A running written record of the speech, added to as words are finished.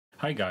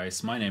Hi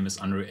guys, my name is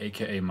Andre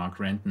aka Mark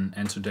Renton,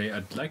 and today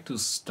I'd like to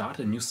start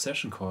a new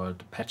session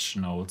called Patch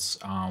Notes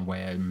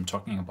where I'm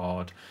talking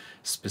about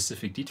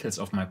specific details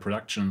of my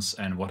productions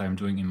and what I'm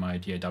doing in my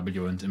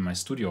DAW and in my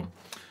studio.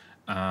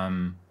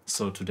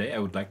 So today I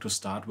would like to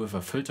start with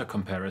a filter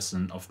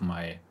comparison of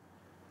my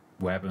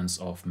weapons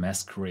of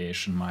mass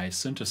creation, my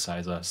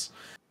synthesizers.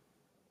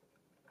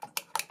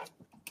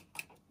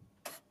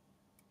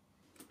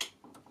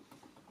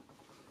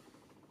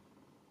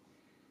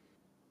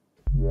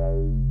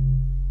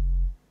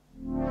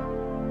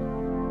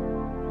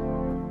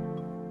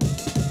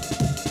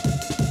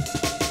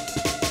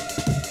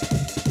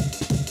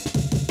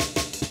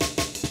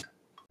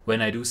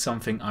 When I do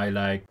something,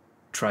 I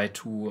try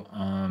to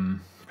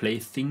play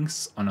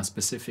things on a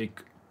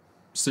specific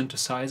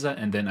synthesizer,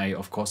 and then I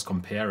of course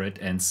compare it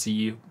and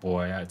see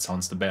where it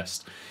sounds the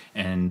best.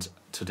 And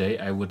today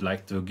I would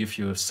like to give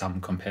you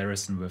some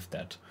comparison with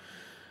that.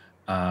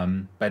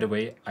 By the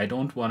way, I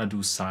don't want to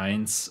do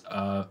science.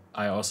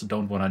 I also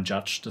don't want to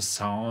judge the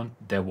sound.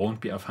 There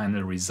won't be a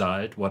final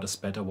result, what is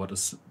better, what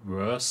is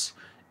worse.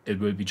 It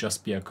will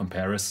just be a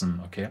comparison,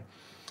 okay?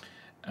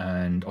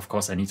 And of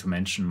course I need to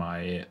mention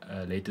my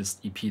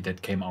latest EP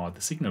that came out,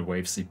 the Signal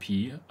Waves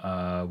EP,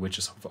 which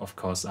is of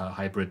course a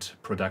hybrid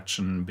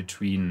production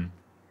between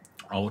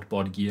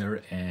outboard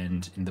gear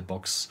and in the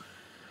box,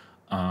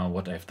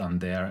 what I've done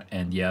there.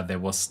 And yeah, there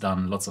was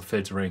done lots of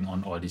filtering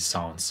on all these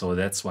sounds, so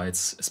that's why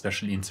it's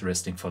especially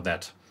interesting for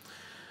that.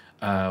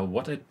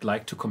 What I'd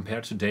like to compare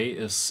today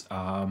is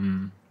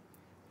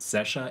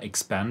Sasha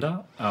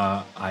Xpander.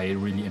 I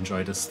really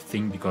enjoy this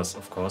thing because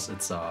of course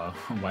it's a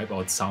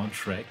Wipeout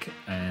soundtrack,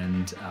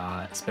 and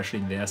especially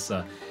there's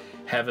a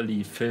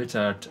heavily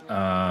filtered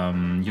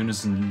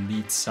unison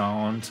lead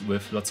sound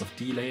with lots of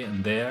delay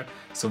in there,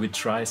 so we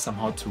try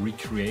somehow to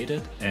recreate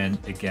it. And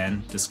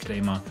again,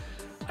 disclaimer,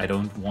 I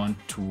don't want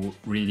to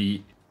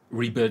really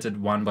rebuild it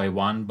one by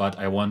one, but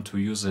I want to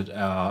use it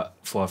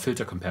for a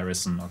filter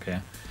comparison,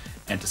 okay?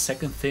 And the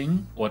second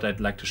thing, what I'd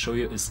like to show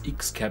you is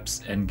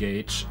Xcaps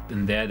Engage.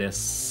 In there's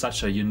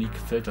such a unique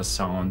filter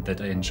sound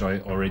that I enjoy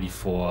already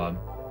for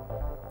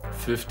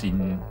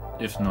 15,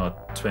 if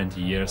not 20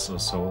 years or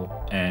so.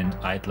 And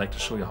I'd like to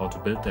show you how to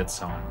build that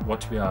sound.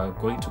 What we are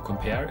going to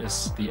compare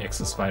is the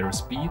Access Virus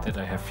B that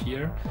I have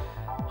here.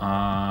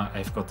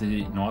 I've got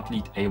the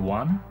Nordlead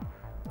A1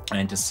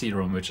 and the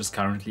Serum, which is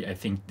currently, I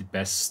think, the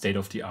best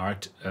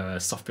state-of-the-art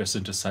software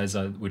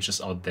synthesizer which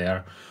is out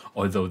there,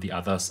 although the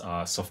others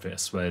are software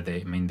as well.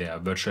 They are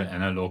virtual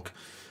analog,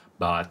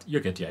 but you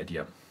get the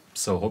idea.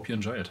 So hope you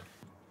enjoy it.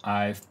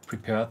 I've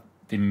prepared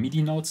the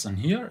MIDI notes on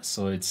here,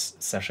 so it's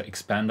Sasha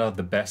Xpander,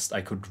 the best.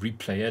 I could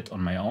replay it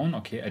on my own.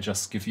 Okay, I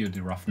just give you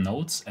the rough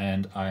notes,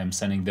 and I'm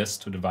sending this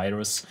to the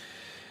virus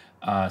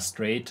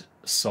straight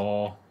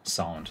saw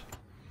sound.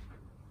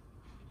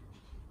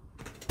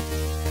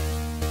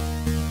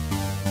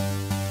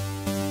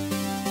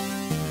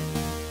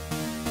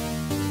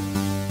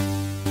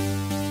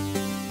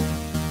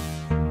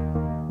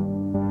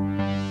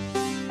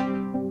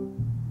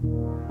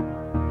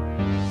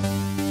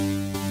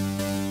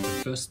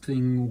 First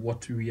thing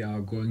what we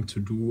are going to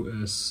do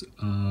is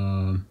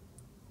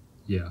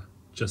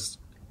just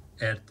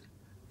add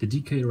the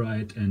decay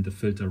right and the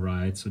filter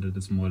right, so that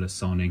it's more or less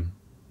sounding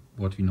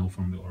what we know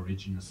from the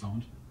original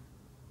sound.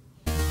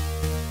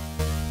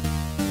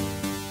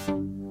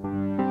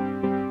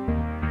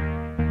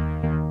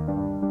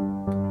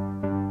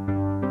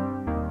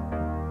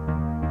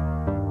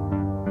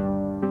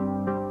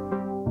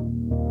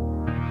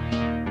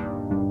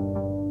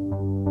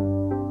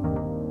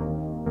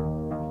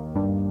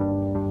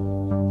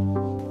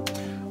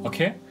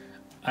 Okay,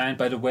 and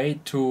by the way,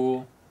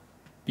 to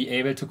be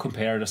able to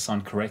compare the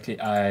sound correctly,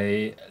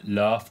 I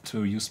love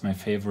to use my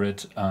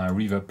favorite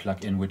reverb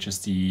plugin, which is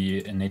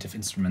the native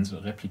Instruments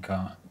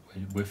Replika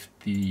with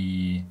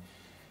the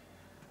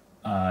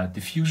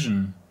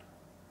diffusion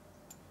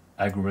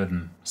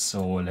algorithm.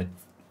 So let's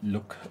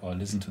look or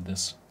listen to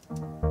this.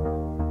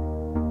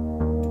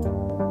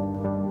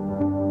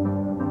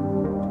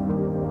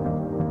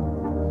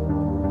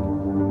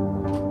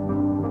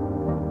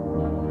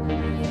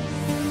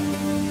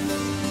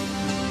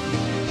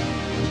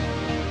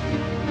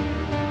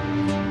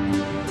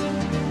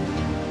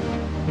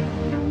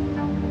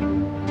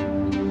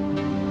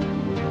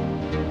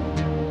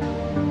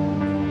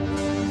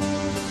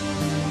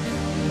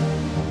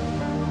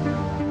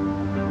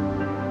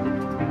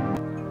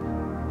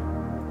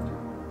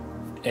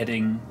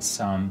 Adding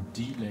some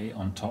delay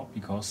on top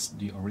because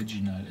the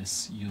original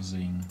is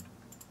using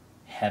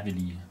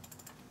heavily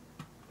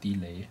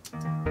delay.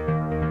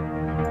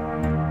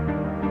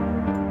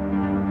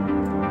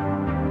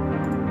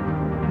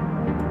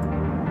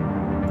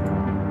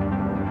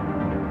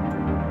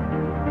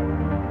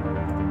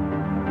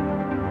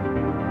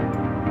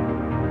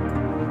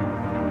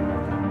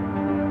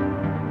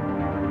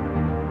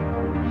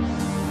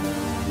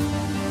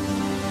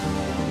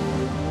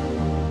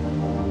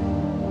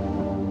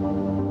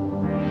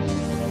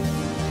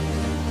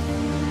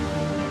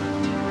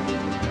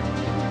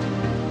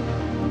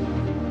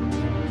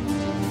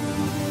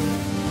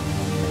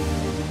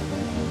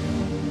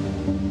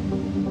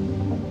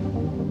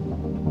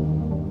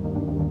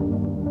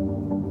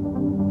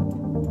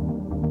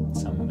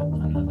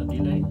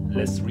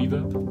 this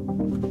reverb.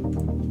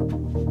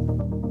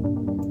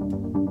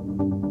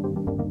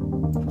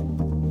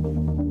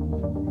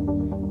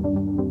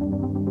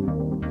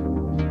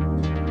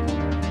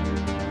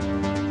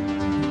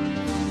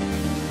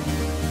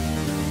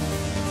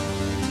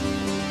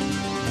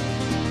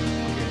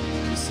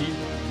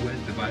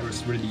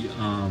 Really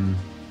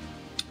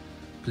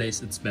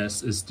plays its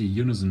best is the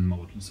unison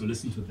mode. So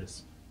listen to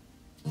this.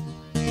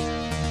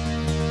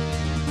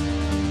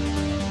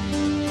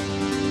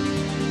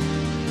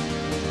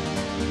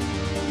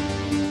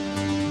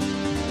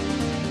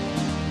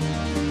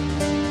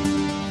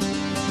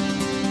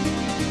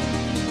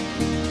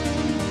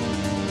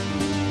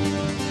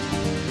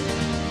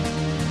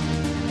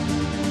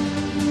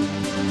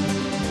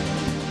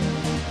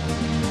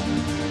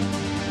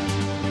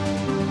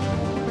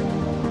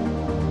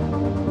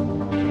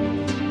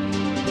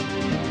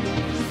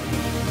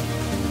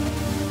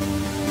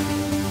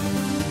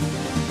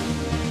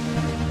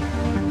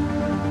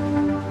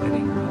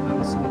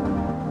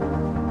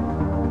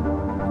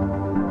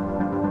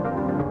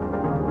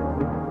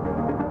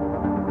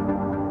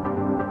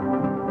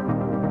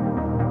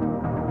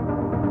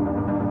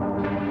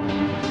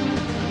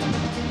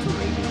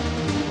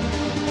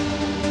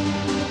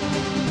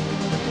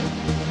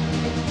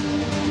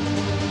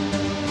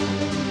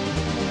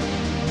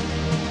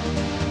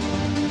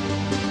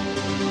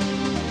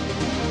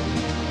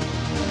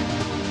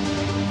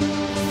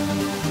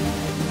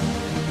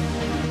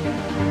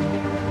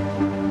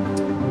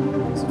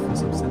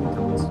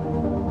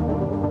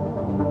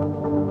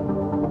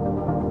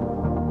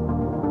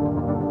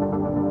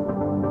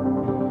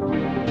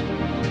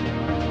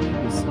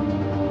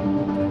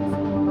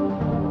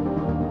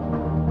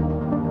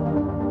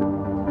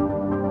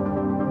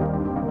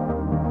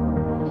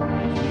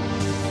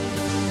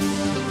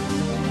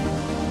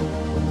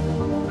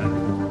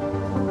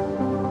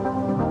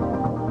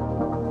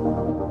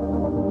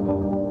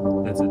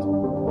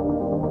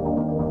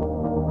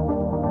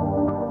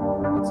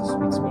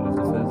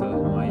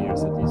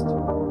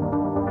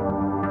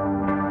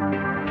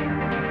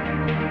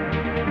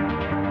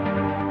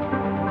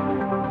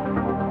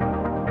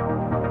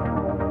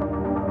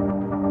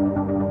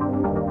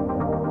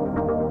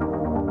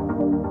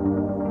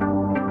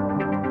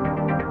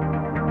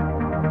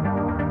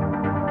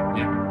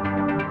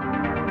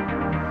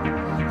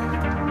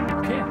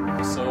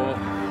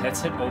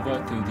 Let's head over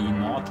to the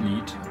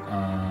Nordlead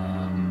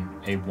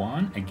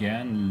A1.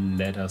 Again,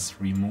 let us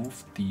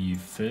remove the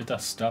filter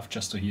stuff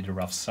just to hear the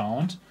rough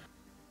sound.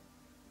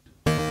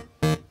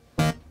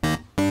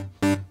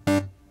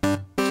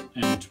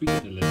 And tweak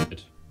it a little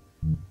bit.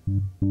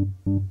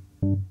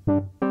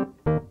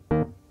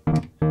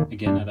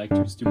 Again, I like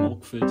to use the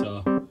Moog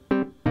filter.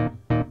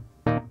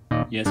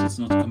 Yes, it's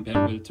not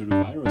comparable to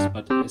the virus,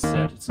 but as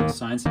said, it's no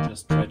science. I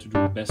just try to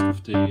do the best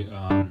with the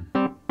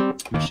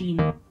machine,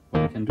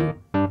 what I can do.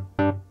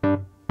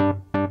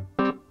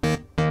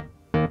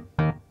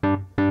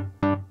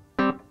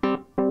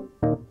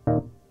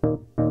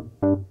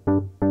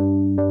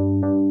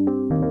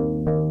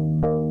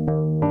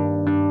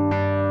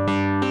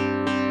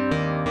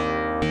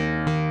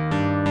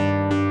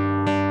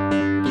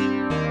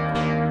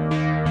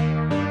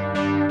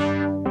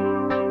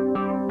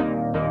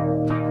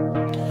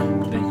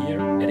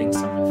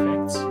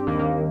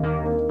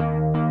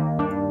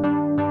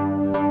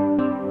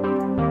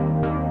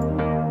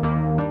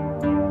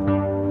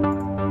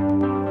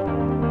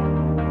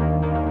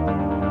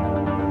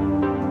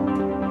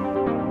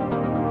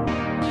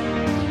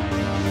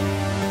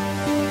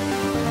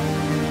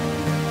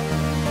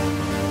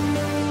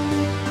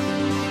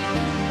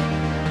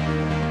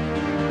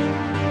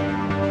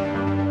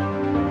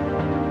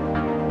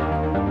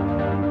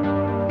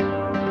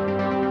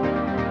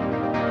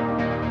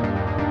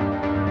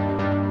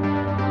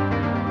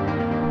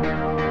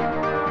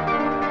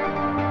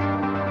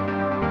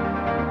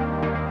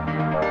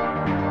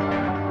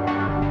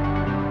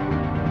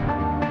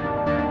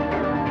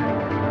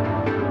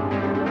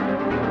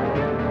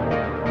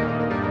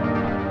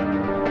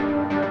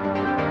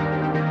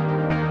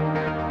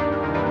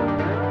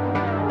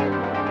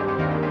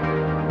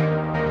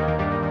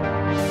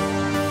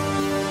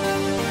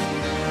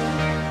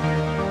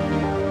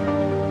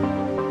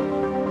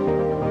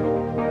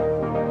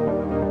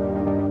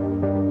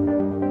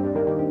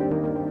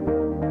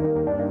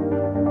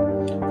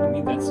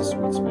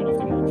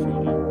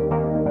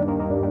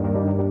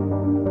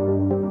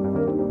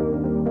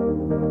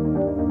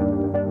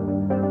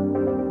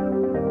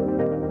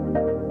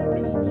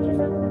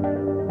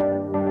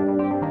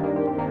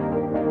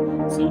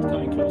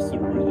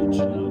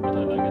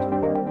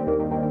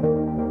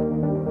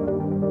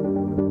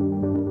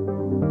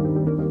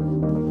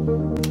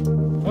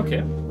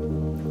 Okay,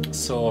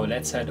 so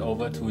let's head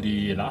over to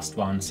the last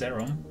one,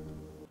 Serum.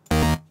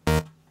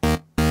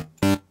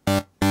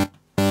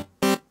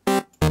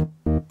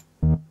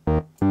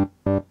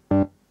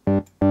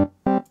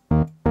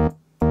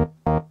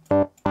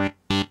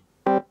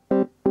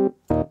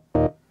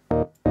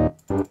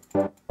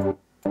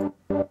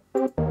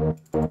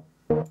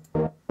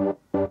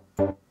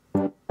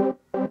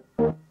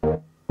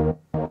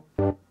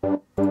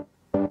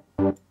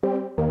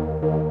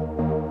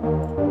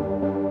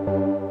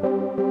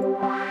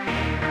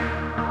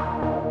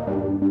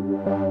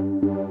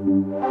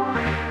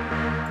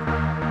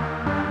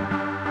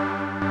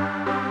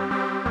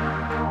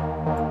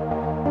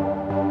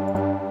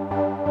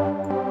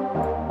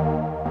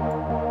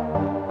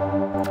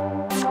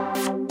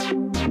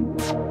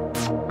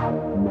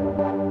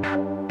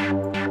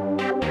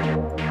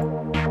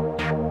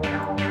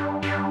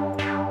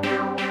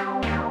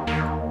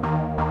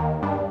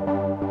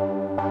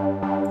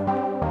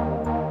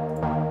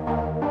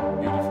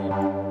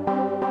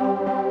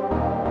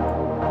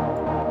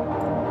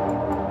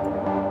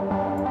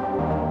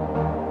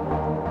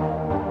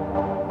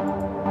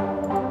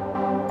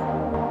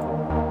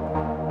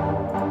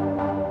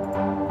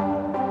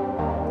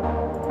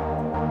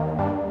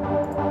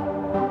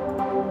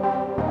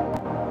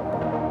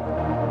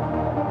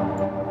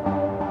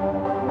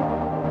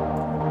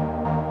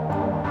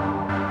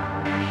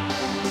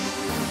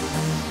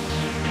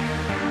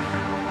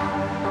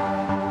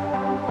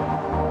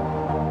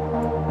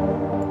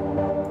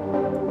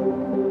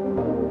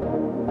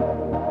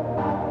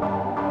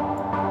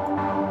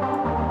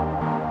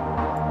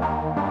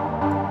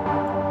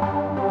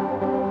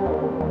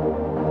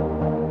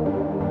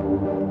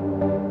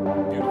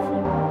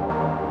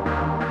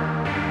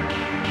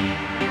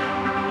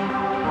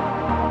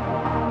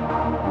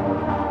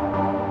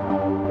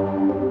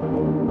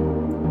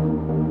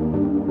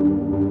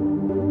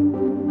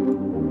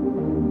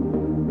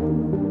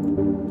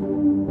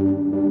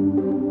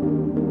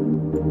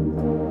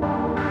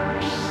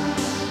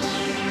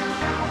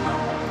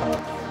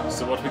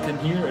 what we can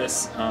hear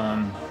is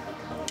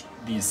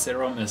the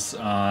Serum is,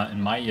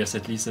 in my ears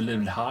at least, a little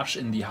bit harsh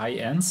in the high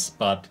ends,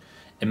 but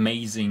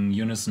amazing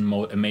unison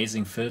mode,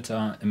 amazing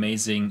filter,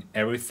 amazing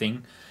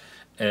everything.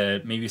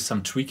 Maybe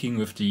some tweaking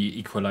with the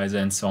equalizer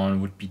and so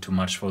on would be too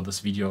much for this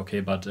video,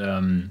 okay, but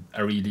I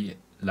really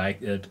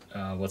like it,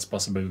 what's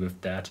possible with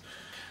that.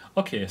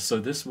 Okay, so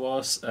this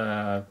was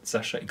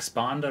Sasha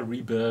Xpander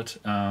rebuilt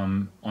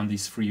on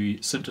these 3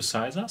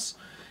 synthesizers.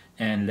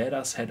 And let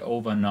us head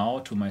over now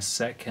to my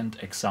second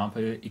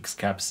example,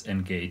 Xcaps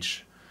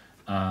Engage.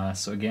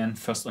 So again,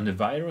 first on the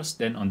Virus,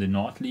 then on the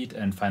Nordlead,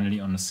 and finally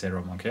on the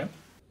Serum, okay?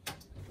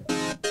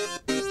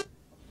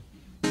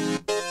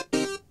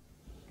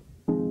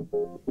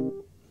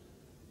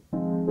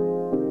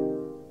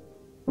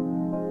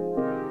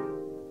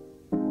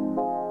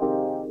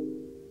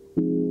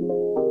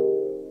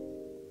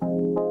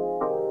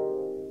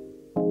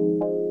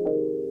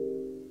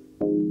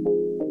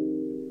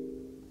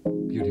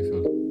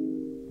 Beautiful.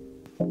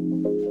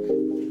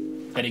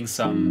 Adding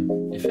some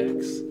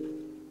effects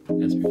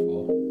as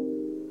before.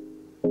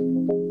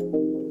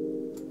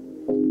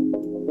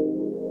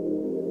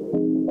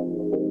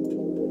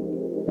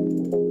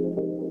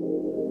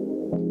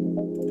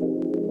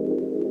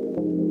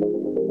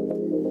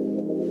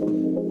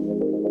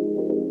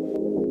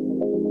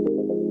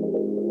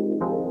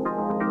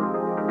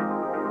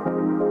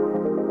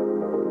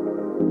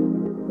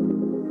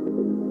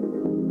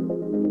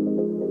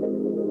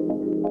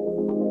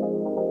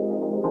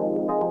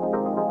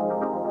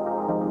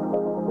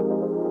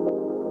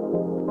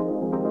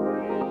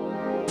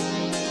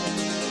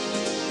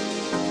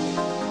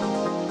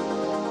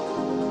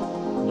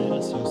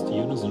 Use the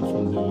unison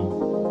from the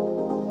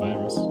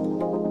Virus.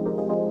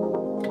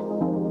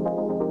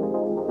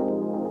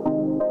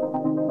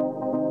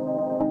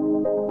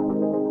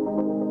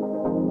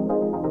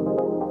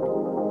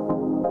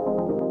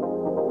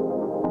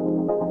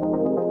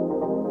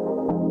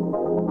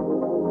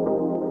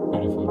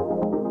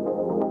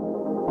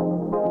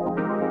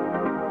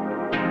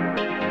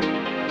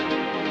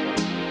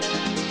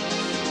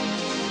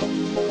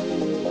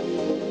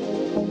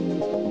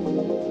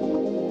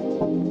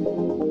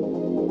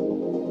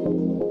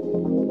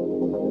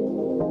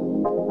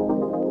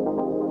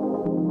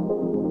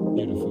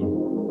 Beautiful.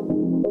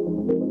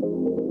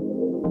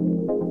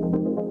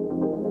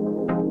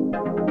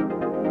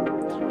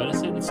 But I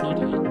said it's not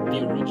the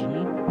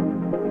original,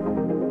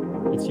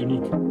 it's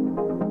unique.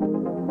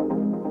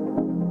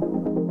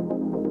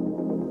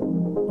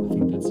 I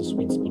think that's a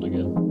sweet spot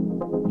again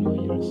in my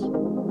ears.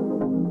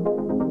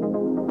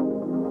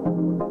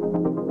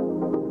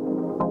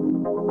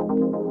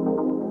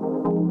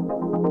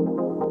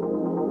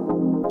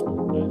 Oh,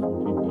 life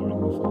would be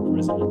boring without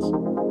resonance.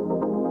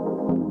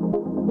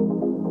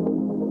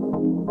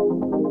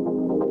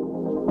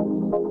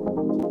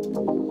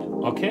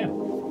 Okay,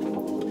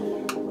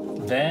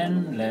 then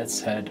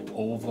let's head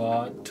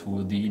over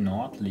to the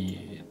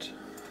Nordlead.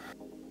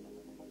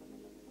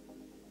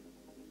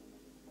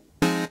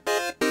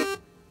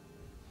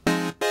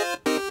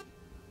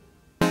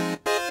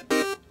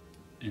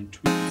 And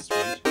tweak it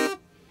straight.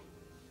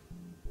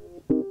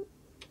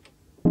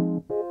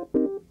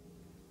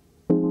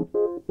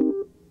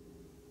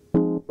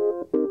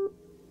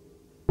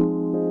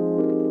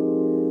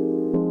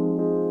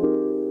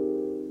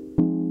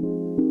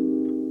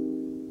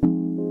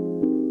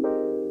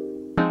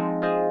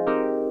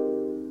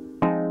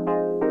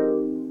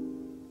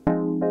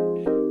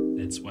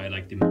 That's why I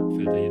like the mode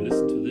filter. You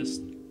listen to this,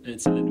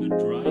 it's a little bit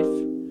drive.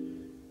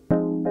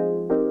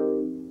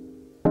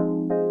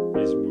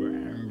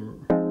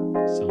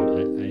 So I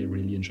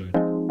really enjoyed it.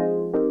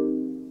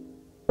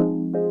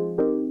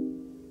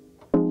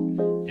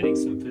 Adding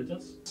some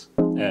filters.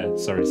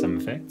 Sorry, some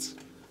effects.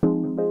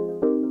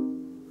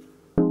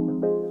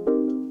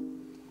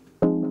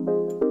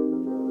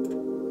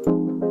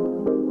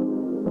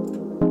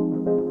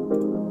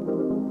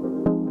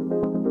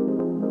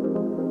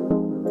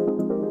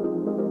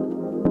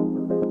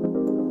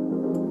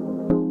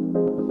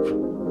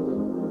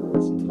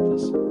 Listen to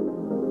this.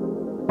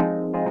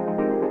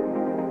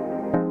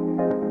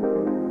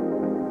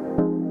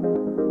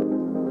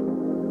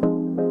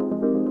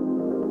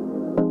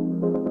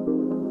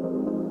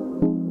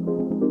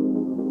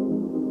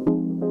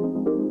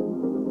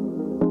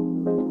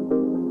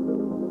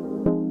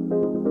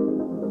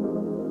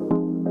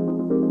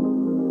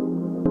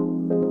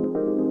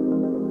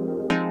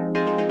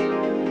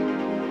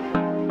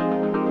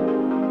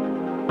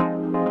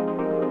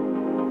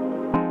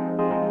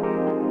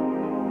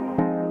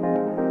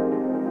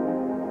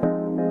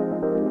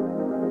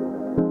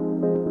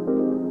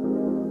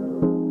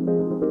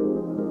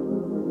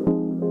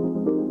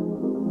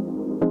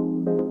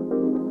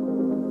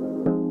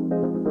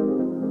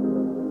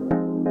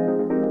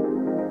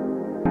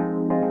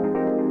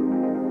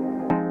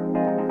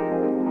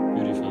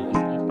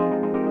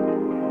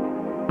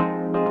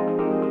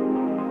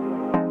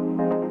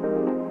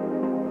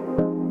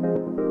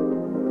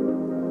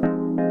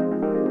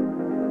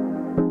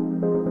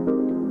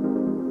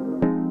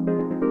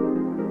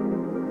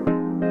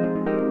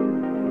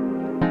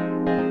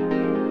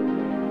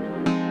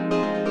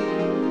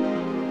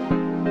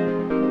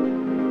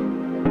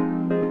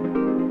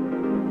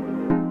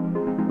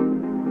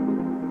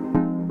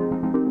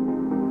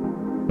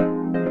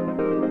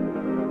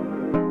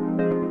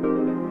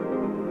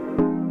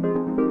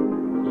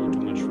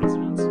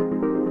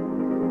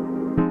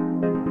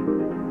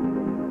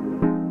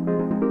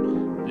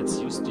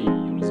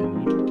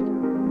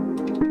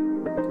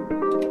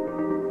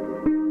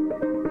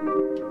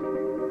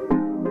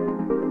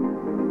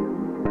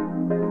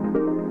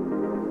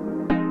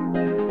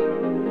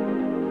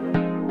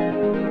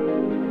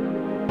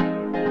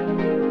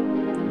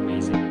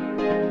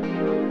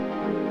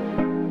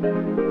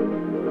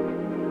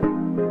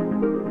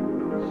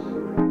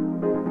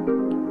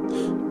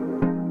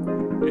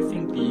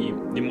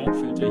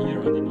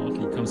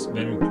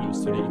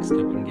 to the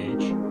Xcap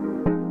Engage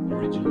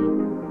original.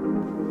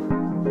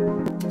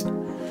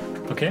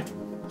 Okay,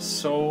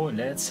 so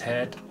let's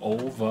head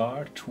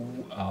over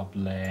to our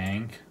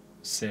blank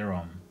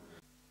Serum.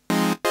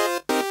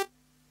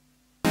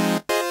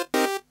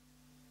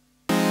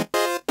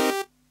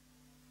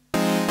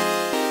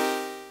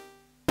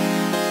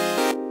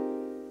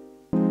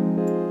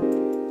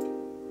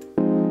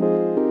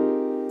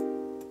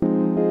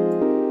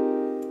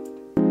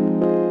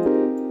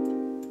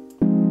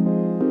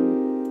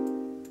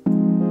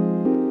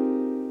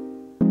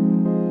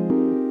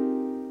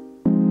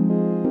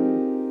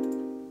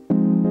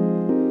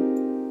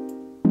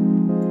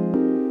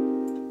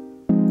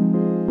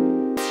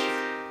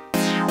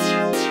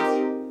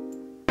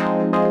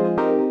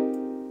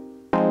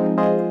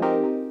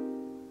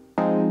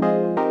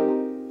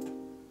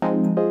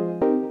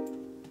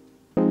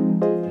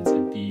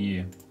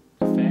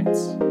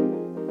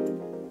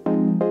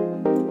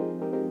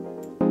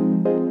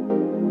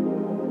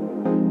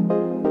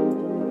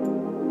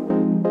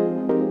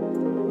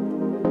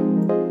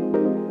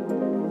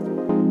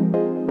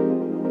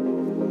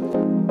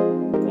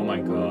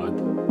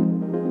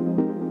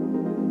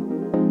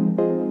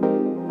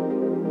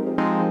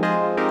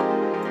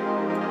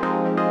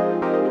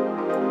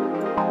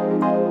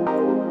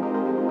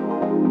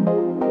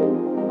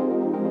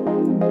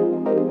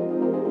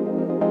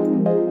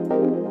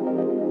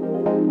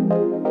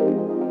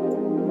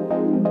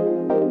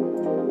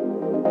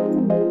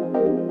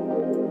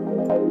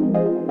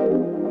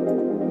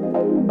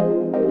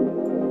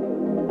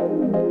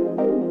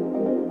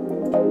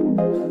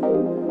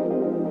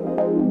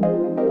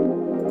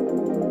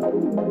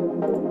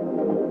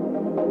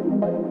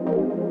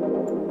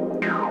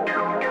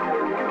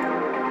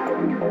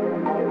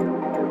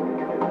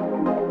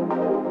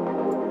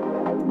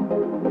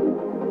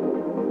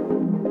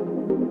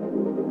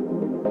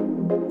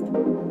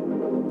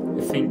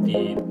 I think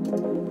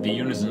the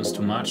unison is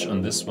too much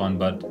on this one,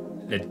 but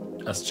let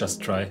us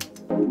just try.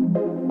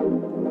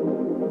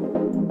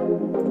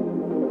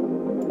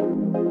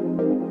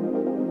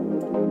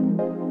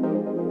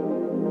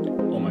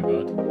 Oh my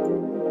god.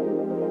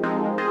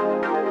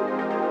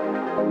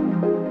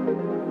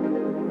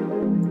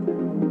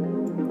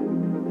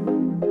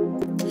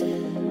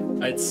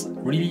 It's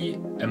really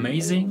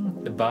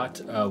amazing,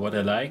 but what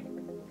I like,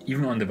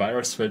 even on the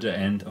virus filter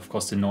and of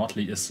course the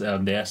Nordlead, is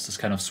there's this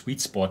kind of sweet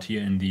spot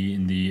here in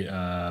the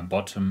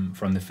bottom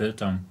from the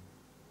filter,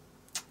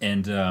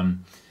 and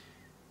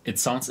it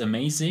sounds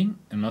amazing.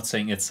 I'm not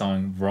saying it's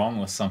sounding wrong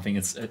or something.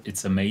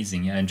 It's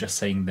amazing. Yeah, I'm just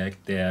saying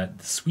that the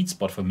sweet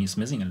spot for me is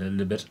missing a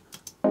little bit.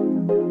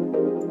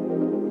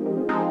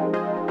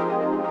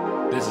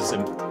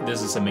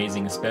 This is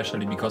amazing,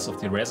 especially because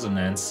of the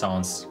resonance.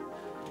 Sounds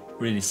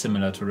really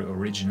similar to the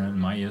original in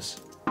my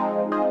ears.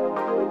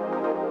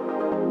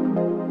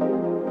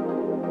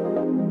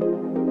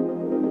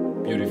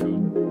 Beautiful.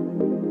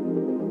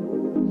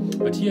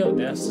 But here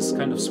there's this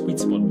kind of sweet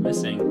spot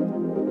missing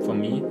for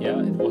me.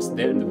 Yeah, it was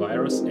there in the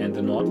virus and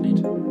the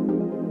Nordlead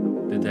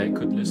that I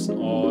could listen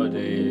all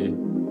day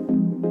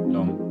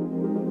long.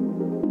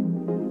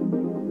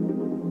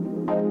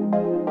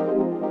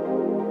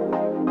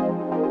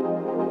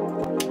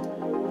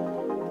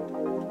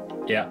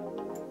 Yeah.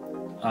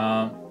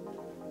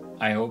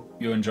 I hope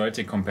you enjoyed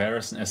the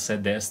comparison. As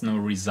said, there's no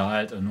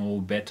result or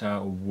no better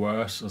or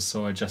worse or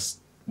so. I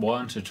just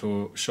wanted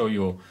to show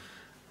you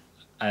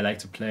I like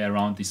to play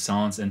around these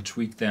sounds and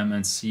tweak them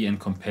and see and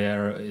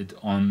compare it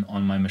on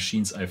my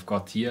machines I've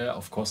got here.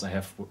 Of course I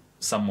have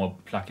some more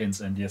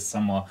plugins and yes,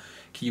 some more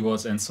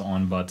keyboards and so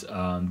on, but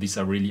these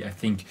are really, I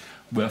think,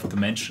 worth to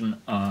mention,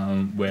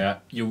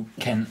 where you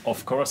can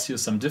of course hear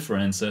some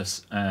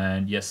differences,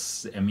 and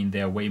yes, I mean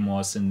there are way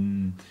more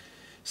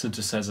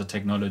synthesizer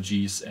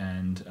technologies,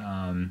 and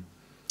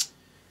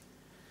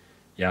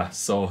yeah,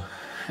 so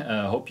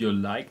hope you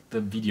liked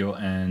the video,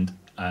 and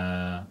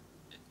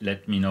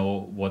let me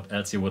know what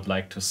else you would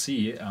like to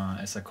see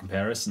as a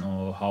comparison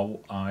or how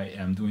I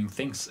am doing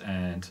things,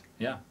 and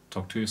yeah,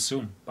 talk to you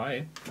soon.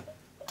 Bye.